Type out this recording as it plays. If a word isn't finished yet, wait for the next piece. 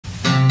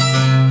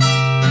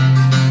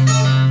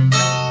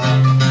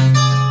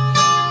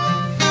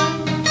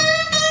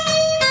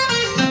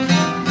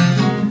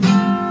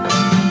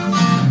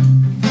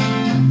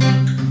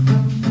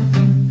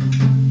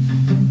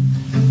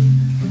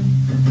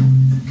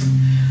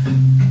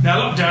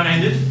Now lockdown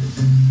ended.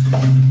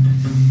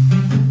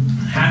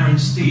 Hannah and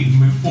Steve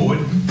moved forward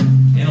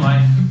in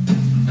life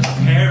as a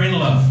pair in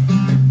love.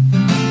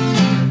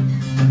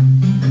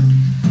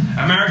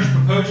 A marriage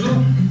proposal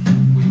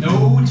with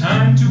no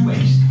time to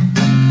waste.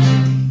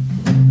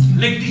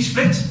 Lickety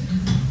split.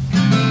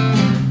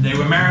 They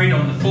were married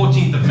on the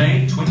 14th of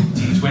May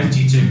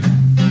 2022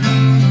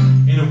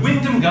 in a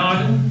Wyndham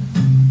garden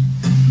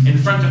in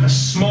front of a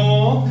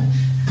small,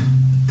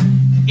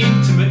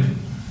 intimate,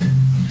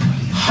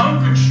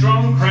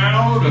 100-strong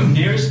crowd of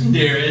nearest and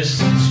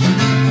dearest,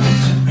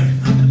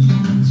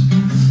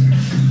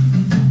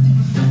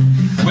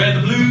 where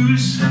the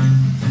blues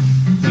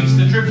meets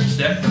the triple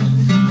step.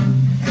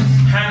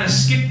 Hannah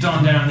skipped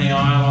on down the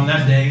aisle on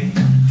that day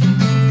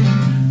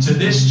to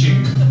this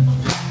tune.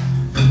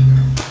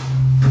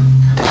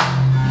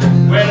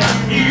 When the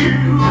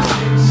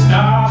music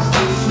starts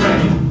to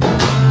swing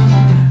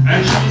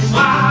and she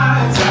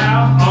slides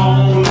out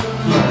on the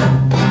floor,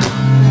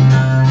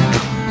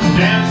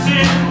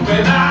 dancing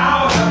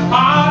without a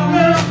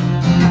partner,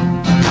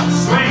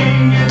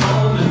 swinging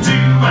on the 2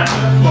 and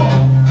the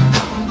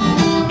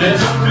 4.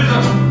 There's a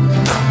rhythm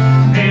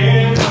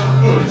in her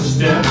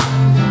footsteps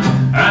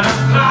and a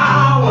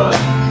flower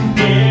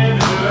in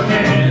her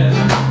head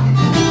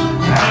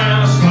and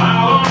a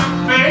smile on her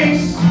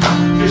face,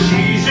 'cause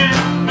she's in a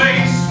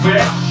place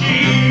where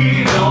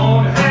she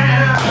don't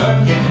have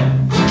again.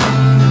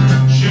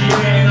 She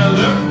ain't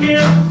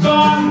a-looking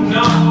for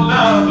no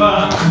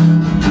lover,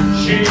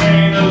 she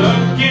ain't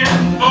a-looking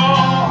for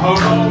a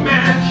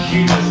romance, she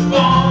just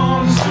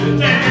wants to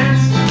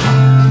dance,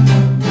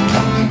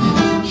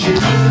 she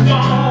just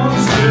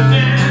wants to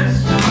dance.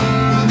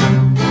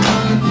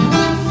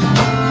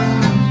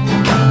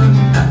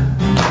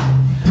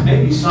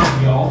 Maybe some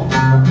of y'all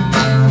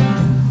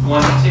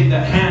want to take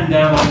that hand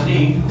down on the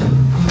knee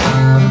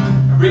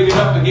and bring it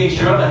up against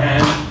your other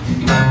hand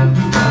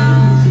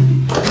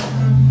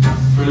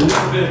for a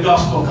little bit of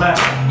gospel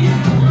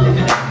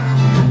clapping.